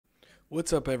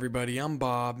What's up everybody, I'm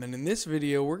Bob, and in this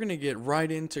video we're going to get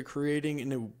right into creating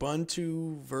an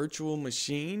Ubuntu virtual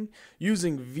machine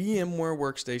using VMware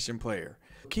Workstation Player.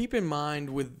 Keep in mind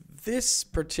with this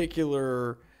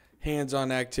particular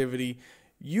hands-on activity,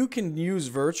 you can use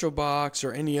Virtualbox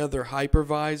or any other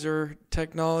hypervisor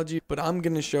technology, but I'm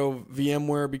going to show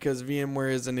VMware because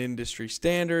VMware is an industry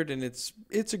standard and it's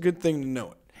a good thing to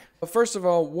know it. First of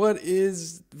all, what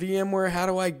is VMware? How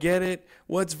do I get it?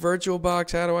 What's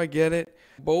Virtualbox? How do I get it?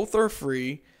 Both are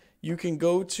free. You can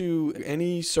go to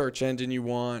any search engine you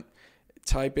want,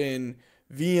 type in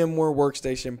VMware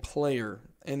Workstation Player,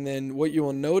 and then what you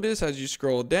will notice as you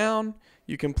scroll down,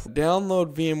 you can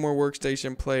download VMware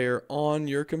Workstation Player on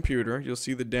your computer. You'll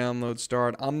see the download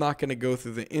start. I'm not going to go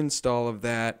through the install of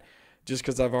that just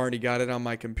because I've already got it on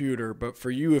my computer. But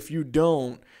for you, if you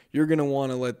don't, you're going to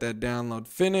want to let that download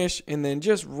finish and then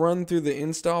just run through the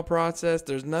install process.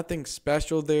 There's nothing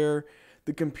special there.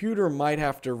 The computer might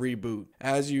have to reboot.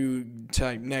 As you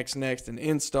type next and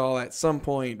install, at some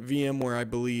point, VMware, I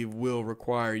believe, will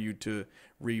require you to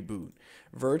reboot.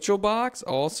 Virtualbox,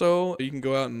 also, you can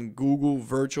go out and Google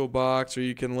Virtualbox, or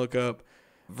you can look up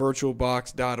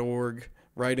virtualbox.org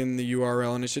right in the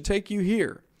URL, and it should take you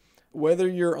here. Whether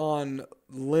you're on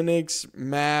Linux,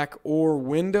 Mac, or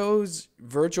Windows,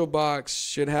 Virtualbox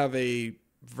should have a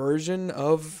version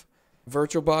of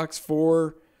Virtualbox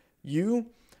for you.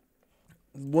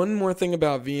 One more thing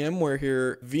about VMware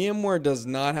here, VMware does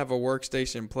not have a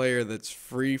workstation player that's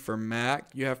free for Mac.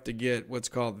 You have to get what's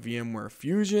called VMware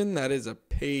Fusion. That is a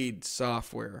paid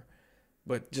software,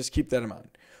 but just keep that in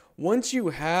mind. Once you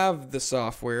have the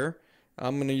software,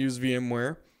 I'm going to use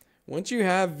VMware. Once you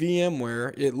have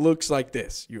VMware, it looks like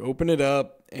this. You open it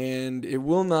up and it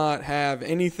will not have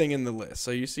anything in the list.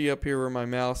 So you see up here where my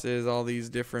mouse is, all these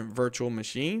different virtual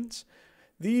machines.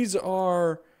 These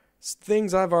are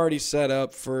things I've already set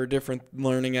up for different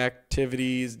learning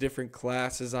activities, different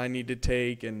classes I need to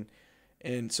take, and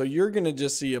so you're going to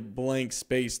just see a blank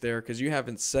space there because you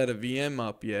haven't set a VM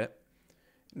up yet.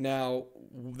 Now,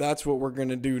 that's what we're going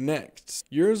to do next.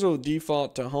 Yours will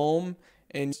default to home,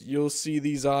 and you'll see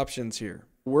these options here.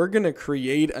 We're going to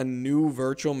create a new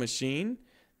virtual machine.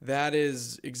 That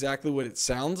is exactly what it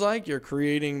sounds like. You're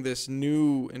creating this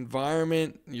new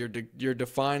environment. You're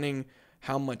defining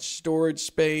how much storage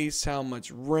space, how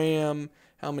much RAM,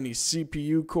 how many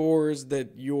CPU cores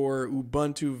that your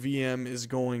Ubuntu VM is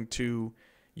going to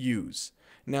use.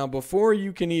 Now, before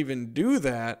you can even do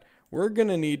that, we're going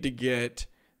to need to get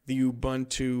the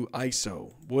Ubuntu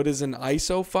ISO. What is an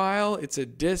ISO file? It's a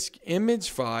disk image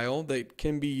file that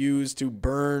can be used to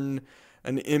burn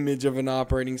an image of an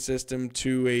operating system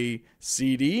to a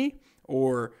CD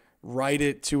or write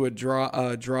it to a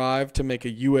drive to make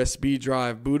a USB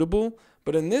drive bootable.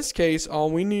 But in this case,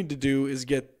 all we need to do is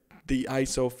get the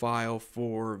ISO file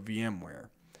for VMware.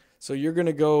 So you're going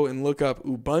to go and look up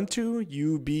Ubuntu,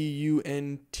 Ubuntu,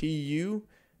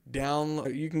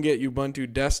 download. You can get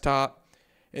Ubuntu Desktop,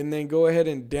 and then go ahead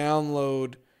and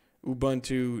download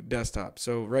Ubuntu Desktop.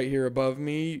 So right here above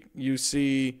me, you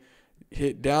see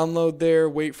hit download there,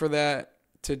 wait for that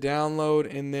to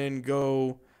download, and then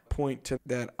go point to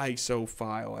that ISO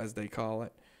file, as they call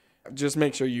it. Just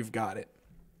make sure you've got it.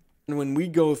 And when we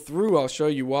go through, I'll show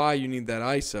you why you need that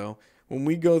ISO. When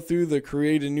we go through the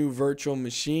create a new virtual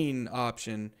machine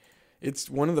option, it's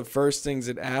one of the first things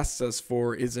it asks us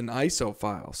for is an ISO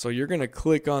file. So you're going to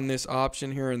click on this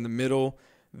option here in the middle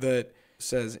that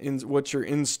says what's your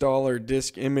installer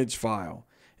disk image file.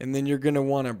 And then you're going to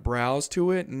want to browse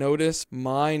to it. Notice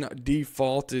mine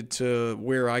defaulted to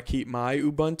where I keep my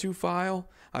Ubuntu file.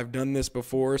 I've done this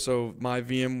before, so my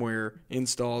VMware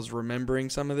installs remembering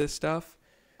some of this stuff.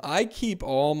 I keep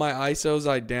all my ISOs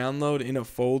I download in a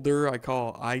folder I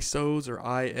call ISOs or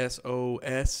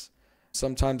ISOS.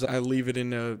 Sometimes I leave it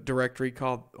in a directory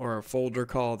called or a folder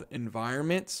called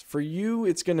environments. For you,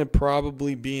 it's going to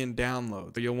probably be in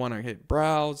download. So you'll want to hit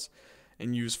browse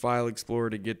and use File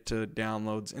Explorer to get to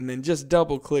downloads, and then just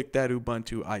double click that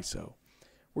Ubuntu ISO.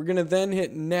 We're going to then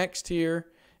hit next here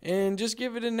and just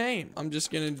give it a name. I'm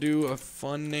just going to do a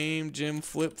fun name, Jim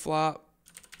Flip Flop,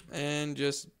 and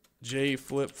just J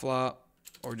Flip Flop,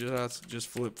 or just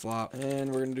Flip Flop.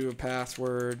 And we're going to do a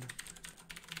password.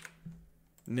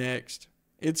 Next.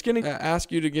 It's going to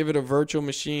ask you to give it a virtual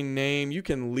machine name. You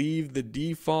can leave the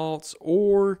defaults,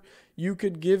 or you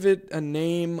could give it a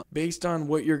name based on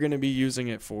what you're going to be using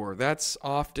it for. That's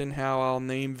often how I'll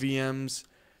name VMs.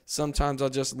 Sometimes I'll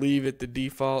just leave it the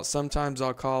default. Sometimes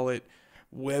I'll call it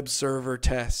web server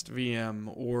test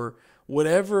VM or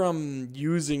whatever I'm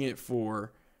using it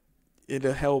for.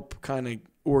 It'll help kind of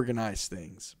organize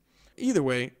things. Either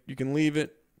way, you can leave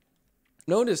it.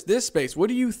 Notice this space. What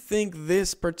do you think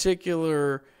this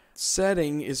particular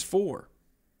setting is for?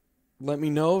 Let me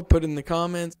know, put in the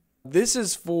comments. This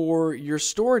is for your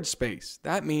storage space.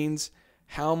 That means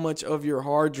how much of your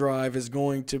hard drive is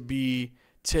going to be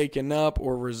taken up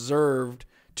or reserved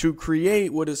to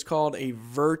create what is called a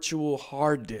virtual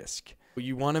hard disk.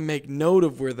 You want to make note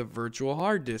of where the virtual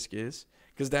hard disk is,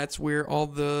 because that's where all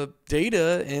the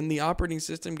data and the operating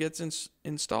system gets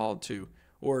installed to,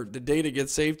 or the data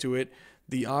gets saved to it,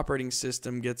 the operating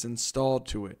system gets installed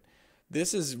to it.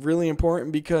 This is really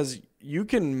important because you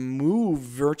can move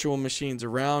virtual machines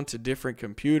around to different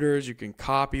computers. You can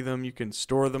copy them, you can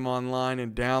store them online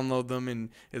and download them, and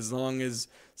as long as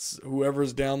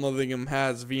whoever's downloading them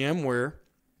has VMware,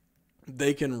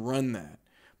 they can run that.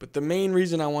 But the main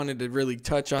reason I wanted to really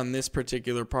touch on this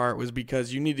particular part was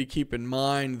because you need to keep in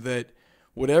mind that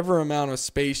whatever amount of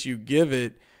space you give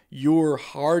it, your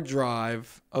hard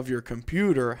drive of your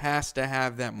computer has to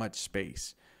have that much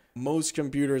space. Most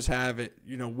computers have it,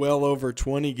 well over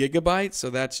 20 gigabytes, so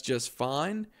that's just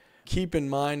fine. Keep in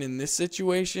mind in this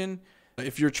situation,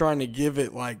 if you're trying to give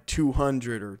it like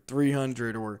 200 or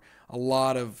 300 or a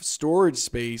lot of storage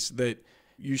space, that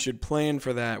you should plan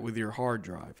for that with your hard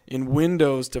drive. In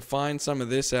Windows, to find some of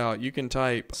this out, you can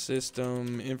type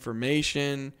System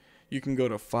Information, you can go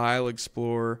to File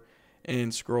Explorer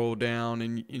and scroll down,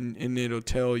 and it'll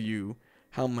tell you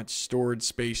how much storage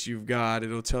space you've got.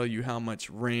 It'll tell you how much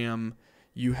RAM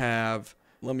you have.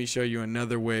 Let me show you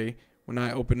another way. When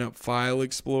I open up File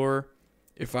Explorer,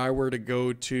 if I were to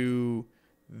go to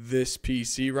this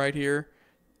PC right here,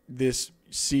 this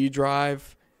C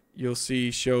drive, you'll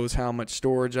see shows how much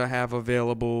storage I have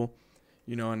available.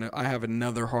 And I have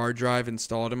another hard drive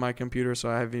installed in my computer, so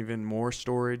I have even more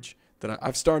storage that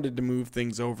I've started to move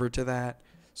things over to that.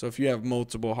 So if you have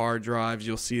multiple hard drives,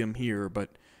 you'll see them here, but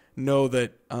know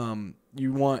that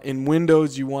in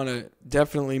Windows, you want to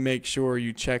definitely make sure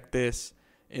you check this.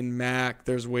 In Mac,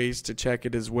 there's ways to check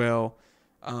it as well.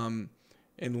 In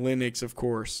Linux, of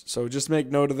course. So just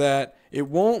make note of that. It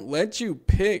won't let you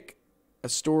pick a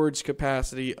storage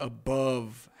capacity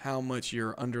above how much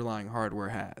your underlying hardware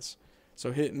has.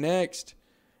 So hit next,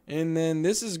 and then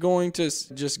this is going to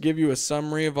just give you a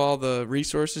summary of all the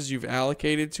resources you've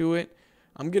allocated to it.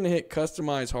 I'm going to hit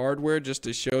customize hardware just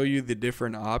to show you the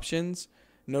different options.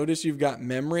 Notice you've got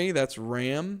memory, that's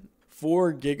RAM.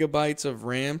 4 gigabytes of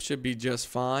RAM should be just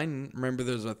fine. Remember,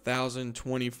 there's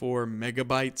 1,024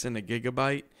 megabytes in a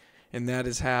gigabyte, and that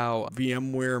is how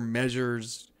VMware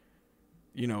measures,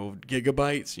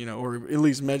 gigabytes, or at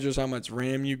least measures how much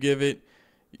RAM you give it.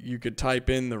 You could type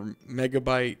in the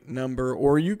megabyte number,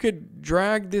 or you could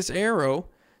drag this arrow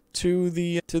to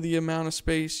the amount of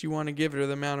space you want to give it, or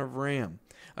the amount of RAM.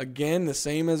 Again, the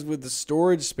same as with the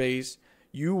storage space,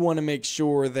 you want to make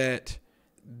sure that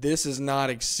this is not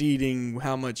exceeding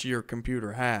how much your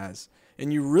computer has.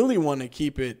 And you really want to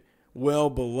keep it well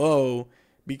below,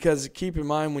 because keep in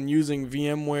mind, when using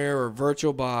VMware or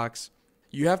Virtualbox,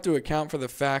 you have to account for the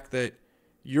fact that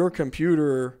your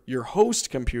computer, your host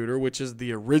computer, which is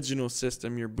the original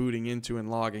system you're booting into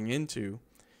and logging into,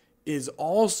 is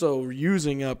also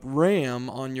using up RAM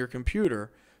on your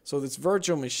computer. So this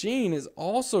virtual machine is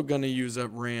also going to use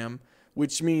up RAM,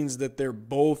 which means that they're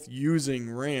both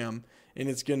using RAM, and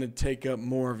it's going to take up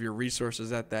more of your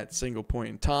resources at that single point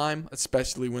in time,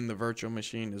 especially when the virtual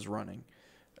machine is running.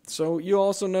 So you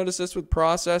also notice this with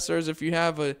processors. If you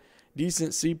have a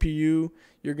decent CPU,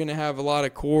 you're going to have a lot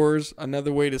of cores.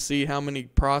 Another way to see how many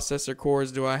processor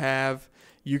cores do I have,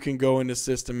 you can go into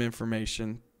system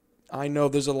information. I know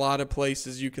there's a lot of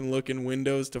places you can look in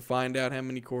Windows to find out how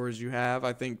many cores you have.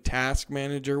 I think Task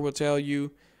Manager will tell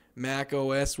you. Mac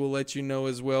OS will let you know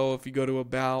as well if you go to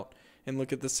About and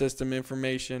look at the system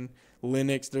information.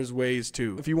 Linux, there's ways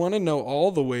too. If you want to know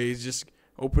all the ways, just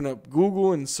open up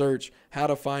Google and search how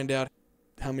to find out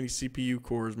how many CPU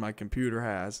cores my computer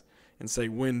has, and say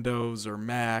Windows or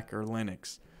Mac or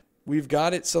Linux. We've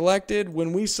got it selected.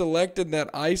 When we selected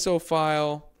that ISO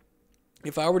file,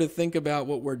 if I were to think about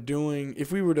what we're doing,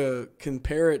 if we were to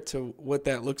compare it to what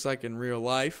that looks like in real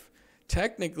life,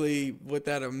 technically what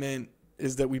that meant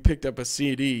is that we picked up a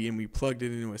CD and we plugged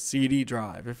it into a CD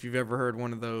drive, if you've ever heard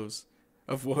one of those,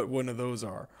 of what one of those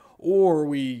are. Or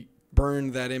we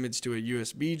burned that image to a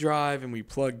USB drive and we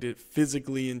plugged it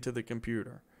physically into the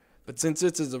computer. But since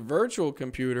this is a virtual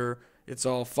computer, it's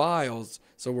all files,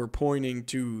 so we're pointing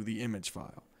to the image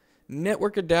file.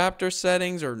 Network adapter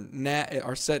settings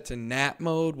are set to NAT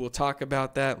mode. We'll talk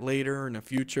about that later in a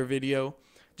future video.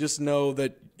 Just know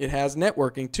that it has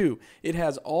networking too. It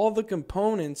has all the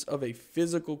components of a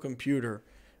physical computer,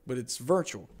 but it's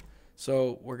virtual.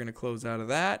 So we're going to close out of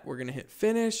that. We're going to hit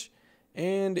finish,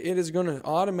 and it is going to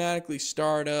automatically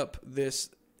start up this.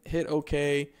 Hit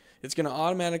OK. It's going to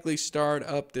automatically start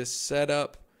up this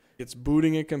setup. It's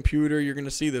booting a computer. You're going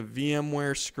to see the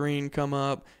VMware screen come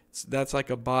up. That's like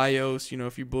a BIOS. You know,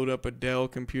 if you boot up a Dell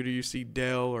computer, you see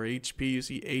Dell, or HP, you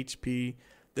see HP.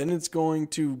 Then it's going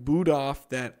to boot off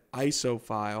that ISO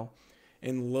file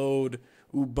and load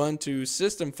Ubuntu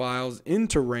system files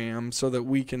into RAM so that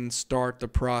we can start the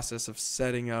process of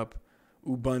setting up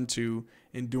Ubuntu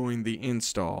and doing the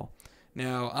install.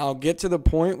 Now, I'll get to the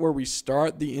point where we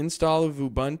start the install of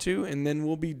Ubuntu, and then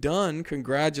we'll be done.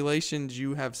 Congratulations,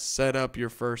 you have set up your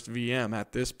first VM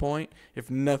at this point,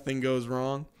 if nothing goes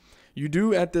wrong. You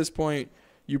do, at this point,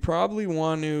 you probably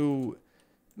want to,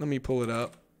 let me pull it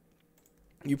up.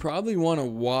 You probably want to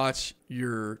watch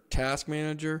your task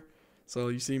manager. So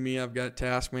you see me, I've got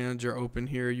task manager open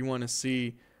here. You want to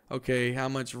see, okay, how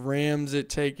much RAM's it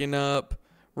taking up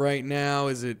right now?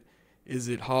 Is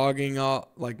it hogging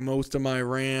up like most of my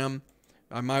RAM?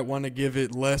 I might want to give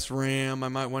it less RAM. I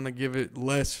might want to give it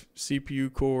less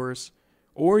CPU cores.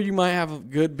 Or you might have a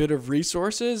good bit of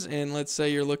resources, and let's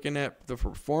say you're looking at the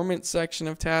performance section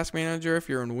of Task Manager. If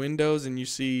you're on Windows and you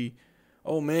see,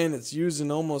 oh man, it's using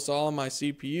almost all of my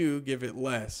CPU, give it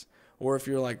less. Or if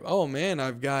you're like, oh man,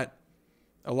 I've got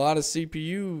a lot of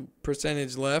CPU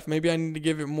percentage left, maybe I need to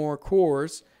give it more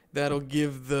cores. That'll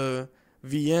give the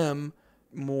VM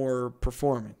more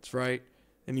performance, right?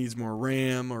 It needs more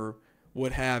RAM or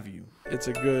what have you. It's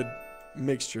a good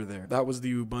mixture there. That was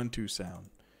the Ubuntu sound.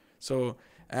 So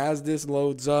as this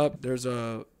loads up, there's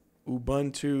a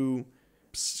Ubuntu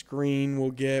screen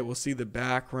we'll see the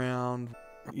background.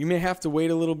 You may have to wait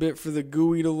a little bit for the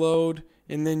GUI to load,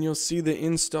 and then you'll see the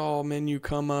install menu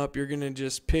come up. You're going to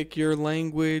just pick your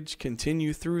language,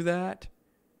 continue through that,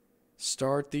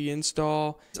 start the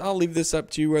install. I'll leave this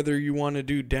up to you whether you want to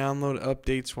do download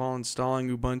updates while installing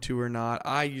Ubuntu or not.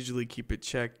 I usually keep it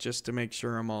checked just to make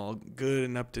sure I'm all good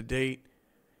and up to date.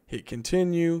 Hit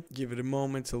continue, give it a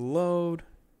moment to load.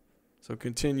 So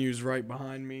continue's right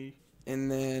behind me.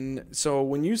 And then, so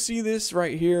when you see this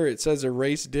right here, it says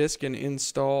erase disk and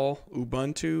install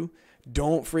Ubuntu.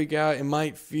 Don't freak out. It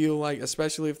might feel like,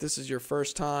 especially if this is your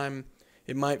first time,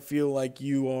 it might feel like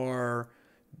you are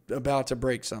about to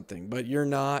break something, but you're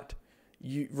not.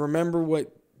 You remember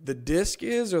what the disk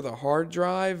is, or the hard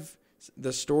drive,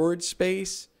 the storage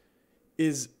space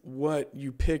is what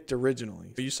you picked originally.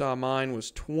 You saw mine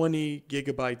was 20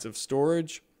 gigabytes of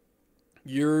storage.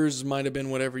 Yours might have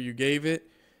been whatever you gave it.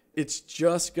 It's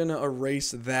just going to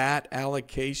erase that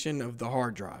allocation of the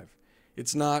hard drive.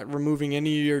 It's not removing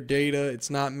any of your data.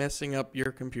 It's not messing up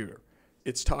your computer.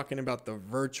 It's talking about the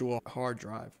virtual hard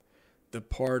drive, the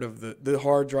part of the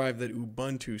hard drive that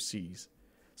Ubuntu sees.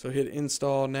 So hit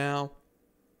install now.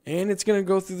 And it's going to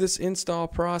go through this install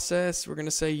process. We're going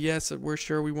to say yes, we're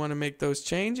sure we want to make those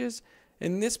changes.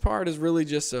 And this part is really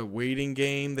just a waiting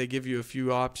game. They give you a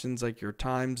few options like your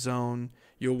time zone.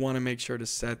 You'll want to make sure to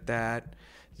set that.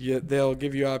 They'll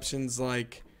give you options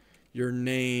like your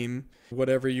name,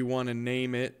 whatever you want to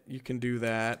name it. You can do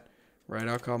that. Right,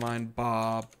 I'll call mine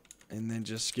Bob, and then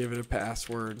just give it a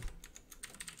password.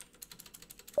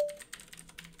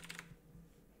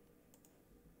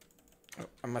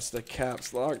 I must have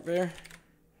caps locked there.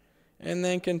 And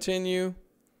then continue.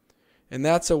 And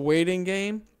that's a waiting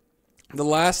game. The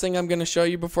last thing I'm going to show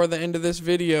you before the end of this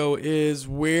video is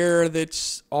where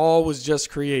this all was just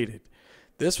created.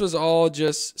 This was all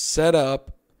just set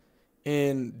up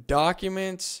in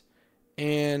documents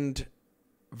and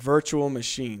virtual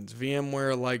machines.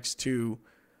 VMware likes to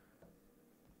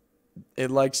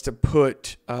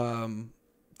put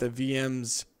the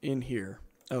VMs in here.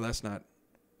 Oh, that's not.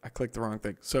 I clicked the wrong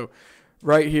thing. So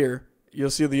right here,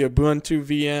 you'll see the Ubuntu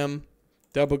VM.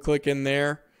 Double click in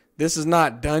there. This is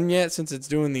not done yet since it's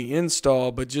doing the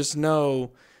install, but just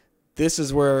know this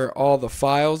is where all the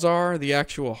files are. The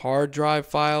actual hard drive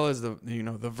file is the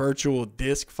virtual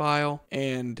disk file.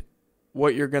 And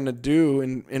what you're going to do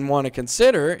and want to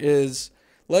consider is,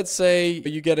 let's say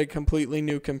you get a completely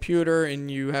new computer and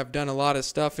you have done a lot of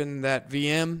stuff in that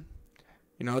VM.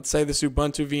 Let's say this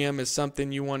Ubuntu VM is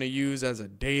something you want to use as a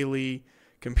daily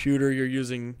computer you're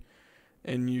using,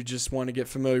 and you just want to get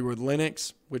familiar with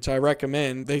Linux, which I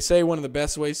recommend. They say one of the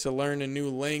best ways to learn a new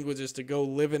language is to go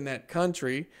live in that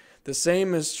country. The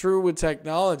same is true with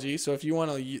technology. So if you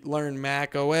want to learn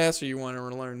Mac OS, or you want to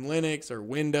learn Linux or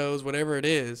Windows, whatever it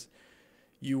is,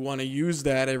 you want to use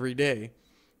that every day.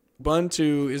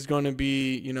 Ubuntu is going to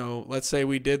be, let's say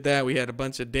we did that. We had a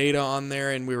bunch of data on there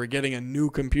and we were getting a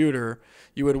new computer.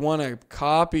 You would want to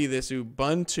copy this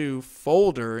Ubuntu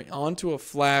folder onto a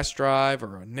flash drive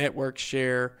or a network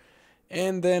share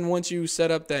And then once you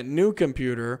set up that new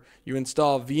computer, you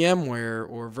install VMware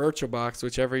or Virtualbox,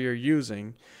 whichever you're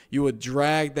using. You would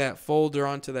drag that folder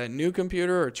onto that new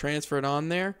computer or transfer it on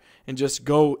there and just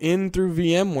go in through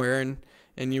VMware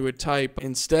and you would type,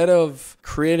 instead of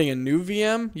creating a new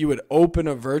VM, you would open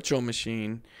a virtual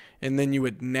machine and then you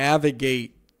would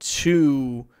navigate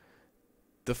to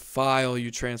the file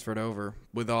you transferred over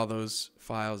with all those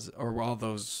files or all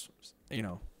those,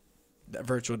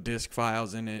 virtual disk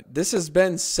files in it. This has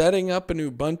been setting up an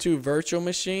Ubuntu virtual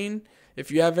machine.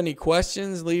 If you have any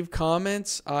questions, leave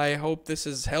comments. I hope this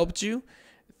has helped you.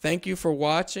 Thank you for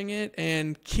watching it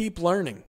and keep learning.